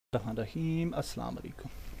Rahim. Assalamu alaikum.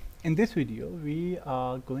 In this video we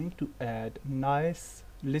are going to add nice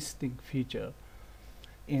listing feature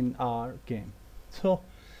in our game. So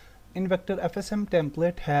Invector FSM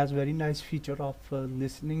template has very nice feature of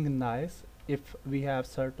listening nice. If we have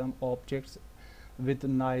certain objects with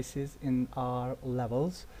nices in our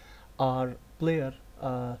levels, our player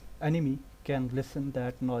enemy can listen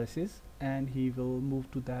that noises and he will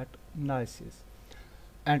move to that nices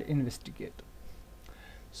and investigate.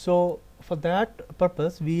 So for that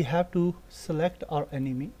purpose we have to select our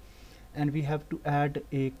enemy and we have to add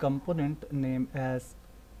a component name as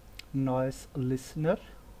noise listener.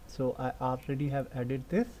 So I already have added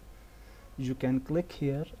this. You can click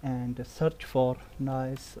here and search for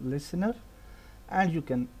noise listener and you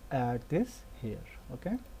can add this here.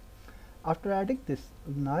 Okay, after adding this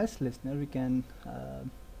noise listener we can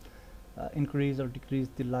increase or decrease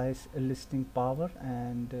the listening power,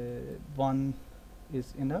 and one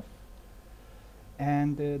is enough.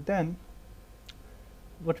 And then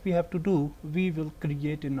what we have to do, we will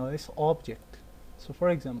create a noise object. So for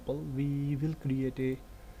example we will create a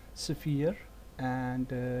sphere and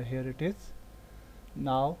here it is.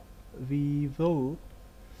 Now we will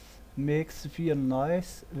make sphere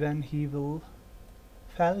noise when he will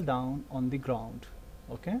fall down on the ground.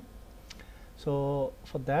 Okay, so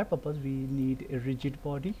for that purpose we need a rigid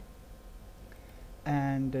body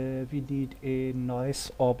and we need a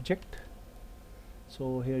noise object.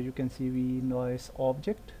 So here you can see we noise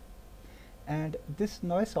object, and this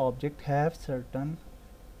noise object have certain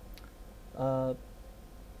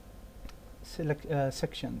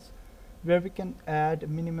sections where we can add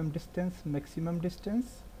minimum distance, maximum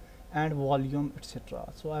distance and volume,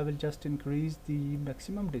 etc. So I will just increase the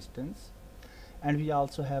maximum distance, and we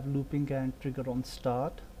also have looping and trigger on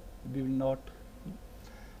start. We will not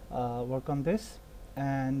work on this.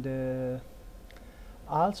 And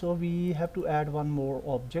also we have to add one more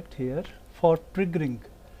object here for triggering.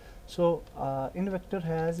 So Invector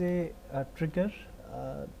has a trigger,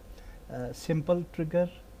 simple trigger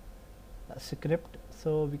script.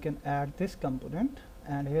 So we can add this component,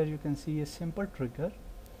 and here you can see a simple trigger,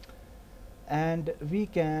 and we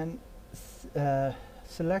can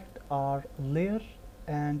select our layer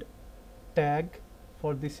and tag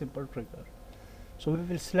for this simple trigger. So we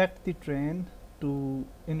will select the train to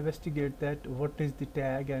investigate that what is the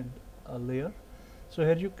tag and layer. So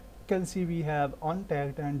here you can see we have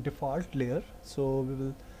untagged and default layer. So we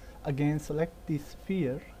will again select the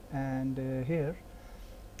sphere, and here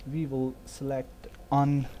we will select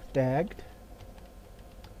untagged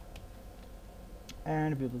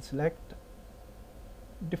and we will select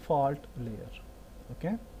default layer.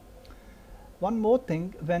 Okay, one more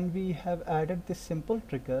thing, when we have added this simple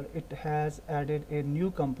trigger, it has added a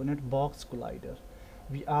new component, box collider.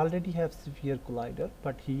 We already have sphere collider,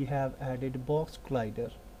 but he have added box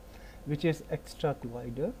collider, which is extra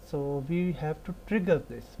collider. So we have to trigger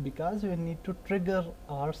this because we need to trigger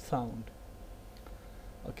our sound.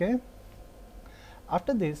 Okay,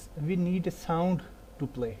 after this we need a sound to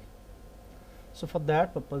play. So for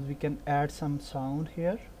that purpose we can add some sound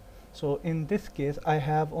here. So in this case I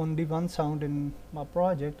have only one sound in my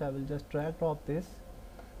project. I will just drag drop this,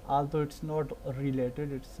 although it's not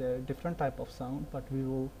related, it's a different type of sound, but we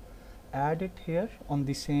will add it here on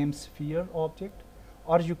the same sphere object,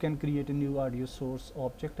 or you can create a new audio source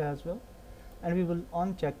object as well, and we will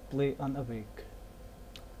uncheck play unawake.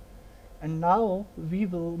 And now we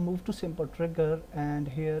will move to simple trigger, and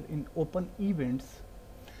here in open events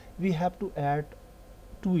we have to add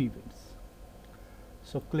two events.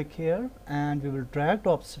 So click here and we will drag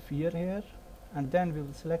drop sphere here, and then we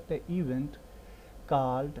will select an event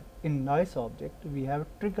called in noise object. We have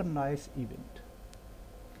trigger noise event.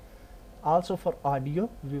 Also for audio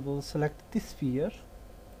we will select this sphere,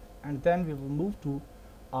 and then we will move to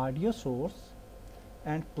audio source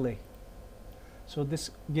and play. So this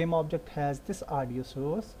game object has this audio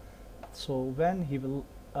source, so when he will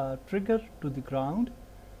trigger to the ground,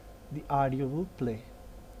 the audio will play.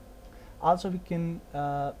 Also we can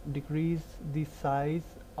decrease the size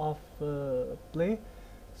of play.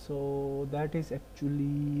 So that is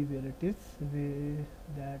actually where it is,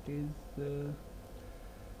 that is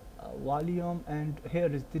volume, and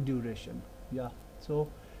here is the duration. Yeah, so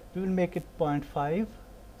we will make it 0.5,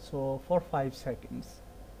 so for 5 seconds.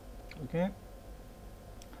 Okay,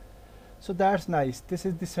 so that's nice. This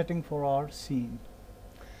is the setting for our scene.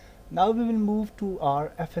 Now we will move to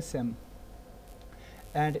our FSM,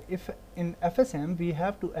 and if in FSM we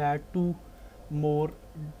have to add two more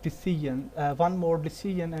decision, one more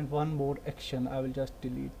decision and one more action. I will just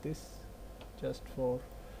delete this just for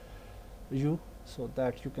you so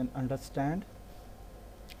that you can understand.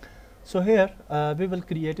 So here we will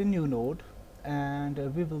create a new node, and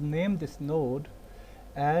we will name this node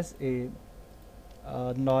as a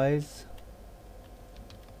noise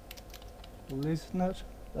listener,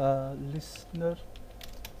 listener,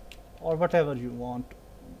 or whatever you want,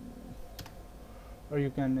 or you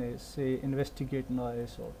can say investigate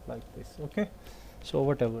noise or like this. Okay, so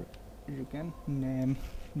whatever you can name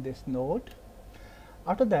this node.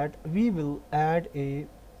 After that we will add a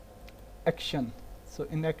action. So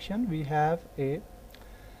in action we have a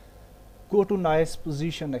go to noise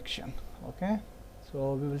position action. Okay,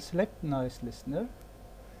 so we will select noise listener,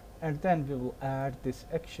 and then we will add this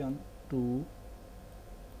action to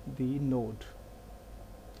the node.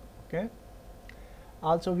 Okay,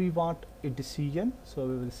 also we want a decision, so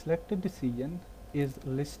we will select a decision is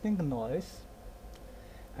listening noise,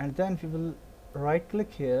 and then we will right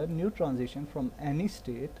click here, new transition from any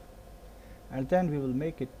state, and then we will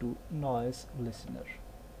make it to noise listener.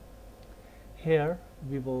 Here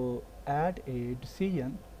we will add a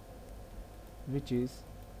decision which is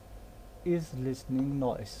listening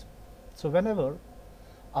noise. So whenever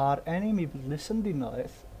our enemy will listen the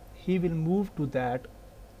noise, he will move to that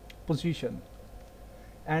position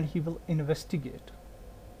and he will investigate.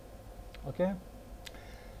 Okay,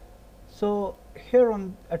 so here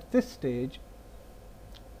on at this stage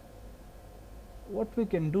what we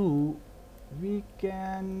can do, we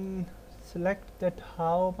can select that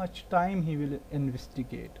how much time he will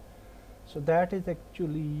investigate. So that is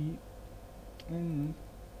actually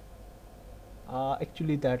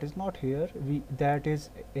actually that is not here, that is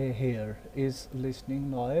here is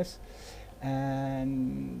listening noise,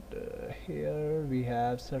 and here we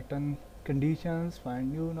have certain conditions,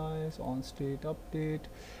 find new noise, on state update,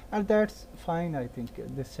 and that's fine. I think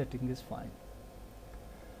this setting is fine.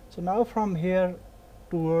 So now from here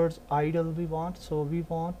towards idle we want, so we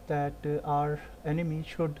want that our enemy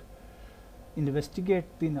should investigate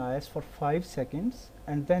the noise for 5 seconds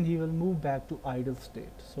and then he will move back to idle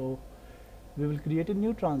state. So we will create a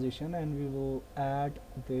new transition and we will add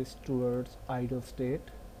this towards idle state,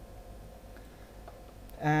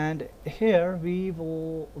 and here we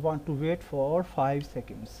will want to wait for 5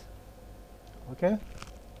 seconds. Okay,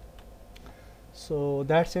 so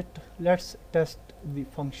that's it. Let's test the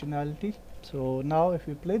functionality. So now if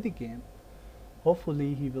we play the game,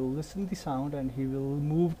 hopefully he will listen the sound and he will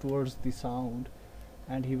move towards the sound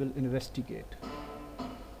and he will investigate.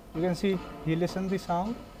 You can see he listened the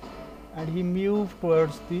sound and he moved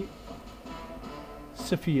towards the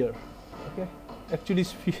sphere. Okay, actually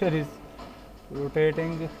sphere is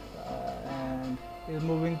rotating and is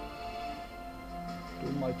moving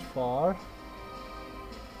too much far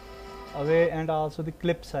away, and also the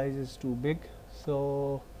clip size is too big.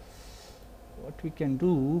 So what we can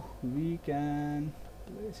do, we can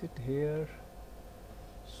place it here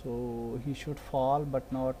so he should fall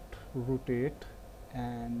but not rotate,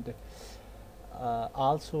 and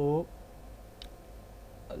also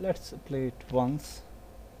let's play it once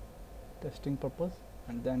testing purpose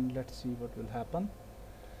and then let's see what will happen.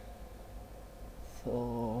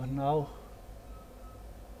 So now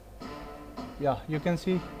yeah, you can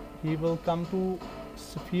see he will come to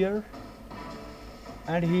sphere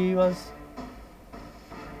and he was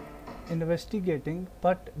investigating,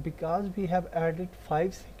 but because we have added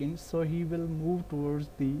 5 seconds, so he will move towards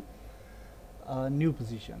the new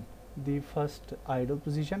position, the first idle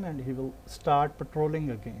position, and he will start patrolling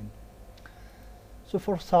again. So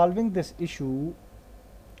for solving this issue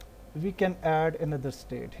we can add another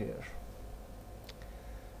state here,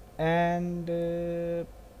 and where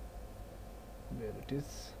it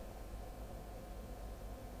is.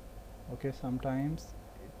 Okay, sometimes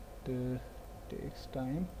it takes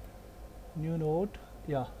time. New node,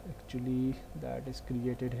 yeah, actually that is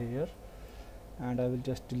created here, and I will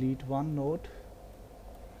just delete one node,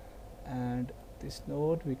 and this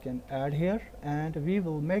node we can add here, and we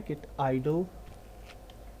will make it idle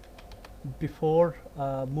before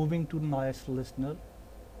moving to noise listener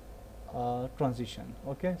transition.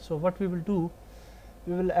 Okay, so what we will do,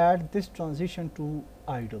 we will add this transition to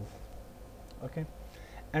idle. Okay,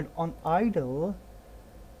 and on idle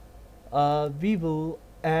we will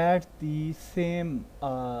add the same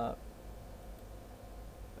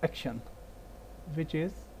action, which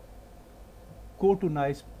is go to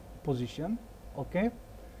noise position. Okay,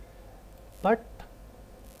 but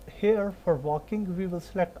here for walking we will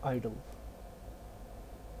select idle.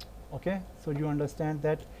 Okay, so you understand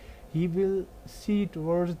that he will see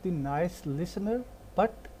towards the noise listener,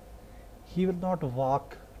 but he will not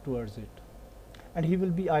walk towards it, and he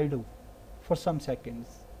will be idle for some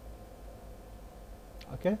seconds.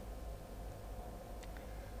 Okay,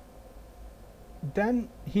 then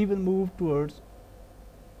he will move towards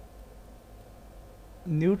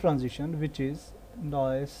new transition, which is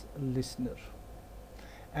noise listener,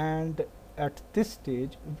 and at this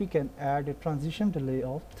stage we can add a transition delay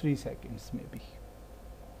of 3 seconds maybe.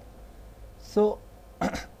 So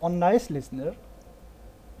on noise listener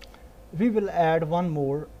we will add one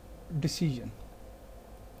more decision,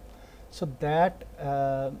 so that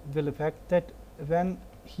will affect that when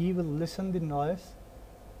he will listen the noise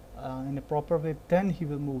in a proper way, then he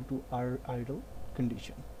will move to our idle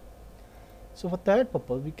condition. So for that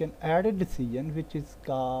purpose we can add a decision which is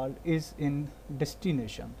called is in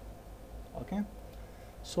destination. Okay,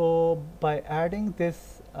 so by adding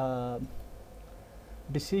this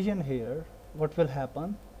decision here, what will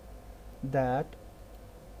happen, that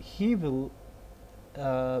he will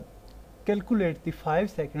calculate the 5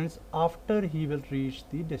 seconds after he will reach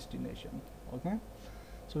the destination. Okay,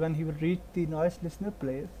 so when he will reach the noise listener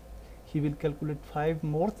place, he will calculate 5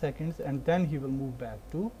 more seconds and then he will move back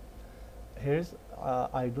to his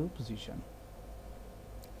idle position.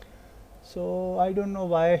 So I don't know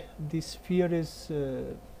why this sphere is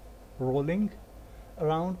rolling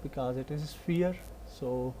around, because it is a sphere.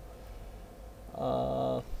 So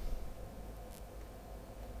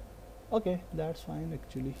okay, that's fine.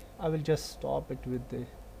 Actually I will just stop it with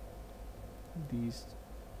these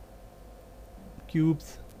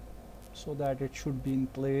cubes so that it should be in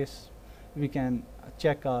place. We can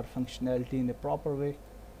check our functionality in a proper way.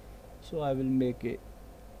 So I will make a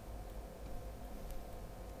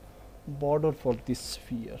border for this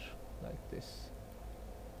sphere like this.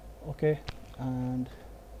 Okay, and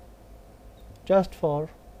just for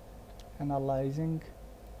analyzing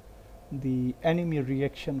the enemy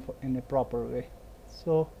reaction in a proper way,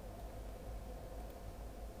 so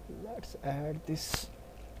let's add this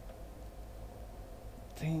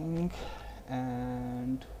thing,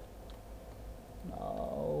 and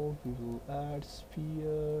now we will add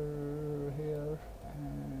sphere here,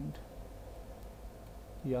 and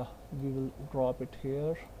yeah, we will drop it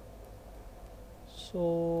here.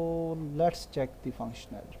 So let's check the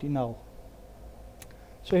functionality now.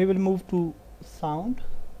 So he will move to sound,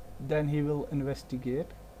 then he will investigate,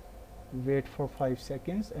 wait for 5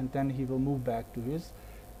 seconds, and then he will move back to his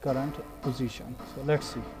current position. So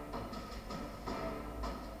let's see.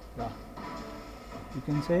 Yeah, you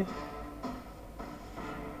can say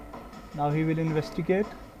now he will investigate.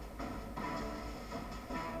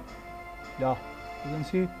 Yeah, you can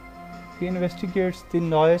see he investigates the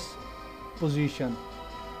noise position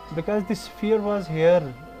because the sphere was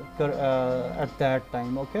here at that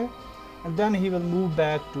time. Okay, and then he will move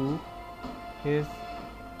back to his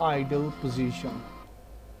idle position.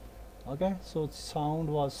 Okay, so sound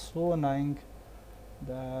was so annoying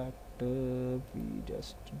that we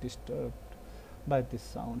just disturbed by this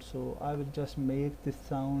sound. So I will just make this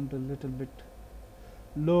sound a little bit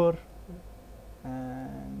lower,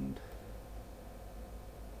 and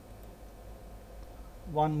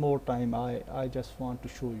one more time I just want to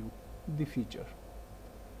show you the feature.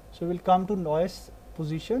 So we'll come to noise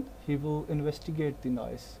position, he will investigate the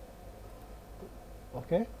noise.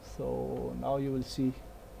 Okay, so now you will see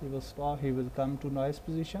he will stop, he will come to noise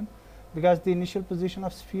position because the initial position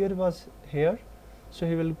of sphere was here, so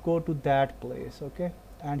he will go to that place. Okay,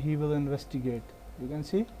 and he will investigate. You can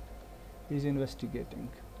see he is investigating,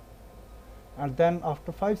 and then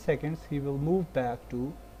after 5 seconds he will move back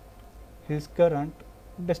to his current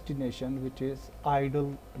destination, which is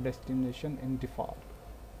idle destination in default.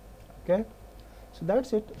 Okay, so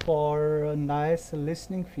that's it for a nice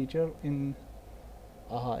listening feature in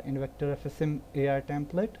Invector FSM AI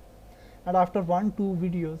template, and after 1-2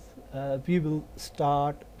 videos we will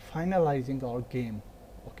start finalizing our game.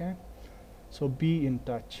 Okay, so be in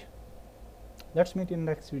touch. Let's meet in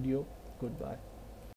next video. Goodbye.